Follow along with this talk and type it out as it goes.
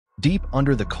Deep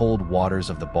under the cold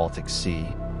waters of the Baltic Sea,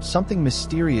 something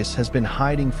mysterious has been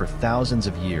hiding for thousands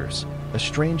of years. A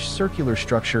strange circular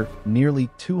structure, nearly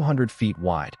 200 feet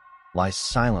wide, lies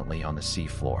silently on the sea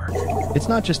floor. It's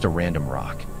not just a random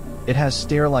rock. It has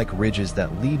stair-like ridges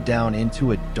that lead down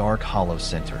into a dark, hollow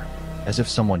center, as if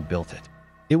someone built it.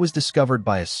 It was discovered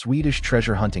by a Swedish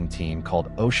treasure hunting team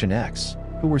called Ocean X,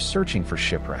 who were searching for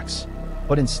shipwrecks.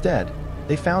 But instead,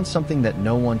 they found something that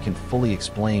no one can fully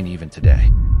explain even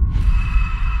today.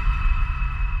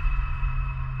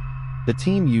 The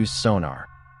team used sonar,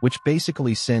 which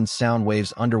basically sends sound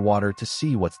waves underwater to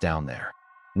see what's down there.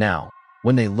 Now,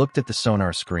 when they looked at the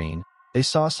sonar screen, they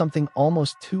saw something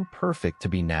almost too perfect to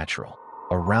be natural,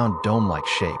 a round dome-like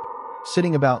shape,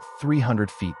 sitting about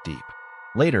 300 feet deep.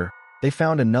 Later, they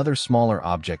found another smaller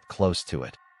object close to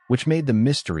it, which made the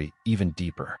mystery even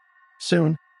deeper.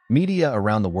 Soon, media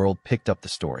around the world picked up the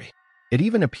story. It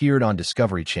even appeared on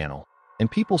Discovery Channel, and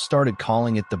people started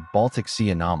calling it the Baltic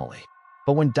Sea Anomaly.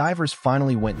 But when divers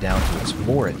finally went down to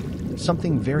explore it,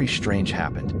 something very strange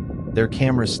happened. Their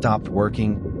cameras stopped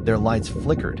working, their lights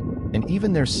flickered, and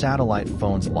even their satellite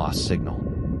phones lost signal.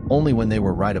 Only when they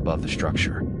were right above the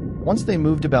structure. Once they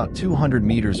moved about 200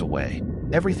 meters away,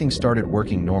 everything started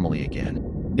working normally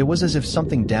again. It was as if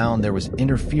something down there was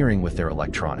interfering with their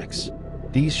electronics.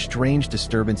 These strange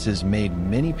disturbances made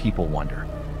many people wonder,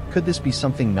 could this be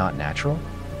something not natural?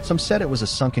 Some said it was a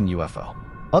sunken UFO.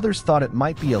 Others thought it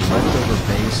might be a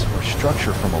leftover base or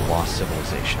structure from a lost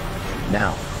civilization.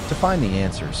 Now, to find the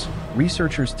answers,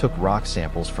 researchers took rock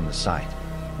samples from the site,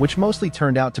 which mostly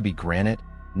turned out to be granite,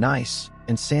 gneiss,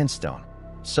 and sandstone.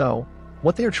 So,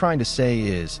 what they are trying to say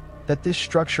is that this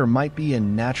structure might be a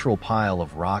natural pile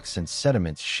of rocks and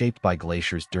sediments shaped by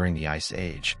glaciers during the Ice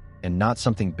Age, and not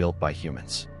something built by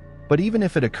humans. But even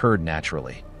if it occurred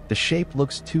naturally, the shape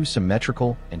looks too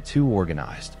symmetrical and too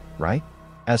organized, right?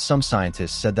 As some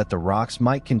scientists said that the rocks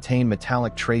might contain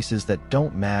metallic traces that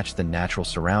don't match the natural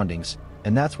surroundings,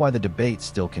 and that's why the debate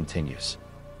still continues.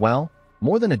 Well,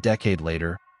 more than a decade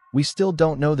later, we still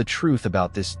don't know the truth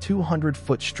about this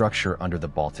 200-foot structure under the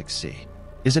Baltic Sea.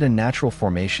 Is it a natural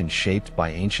formation shaped by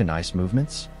ancient ice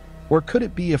movements? Or could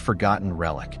it be a forgotten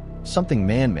relic, something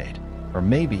man-made, or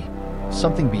maybe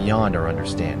something beyond our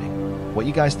understanding? What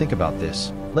you guys think about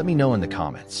this, let me know in the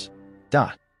comments.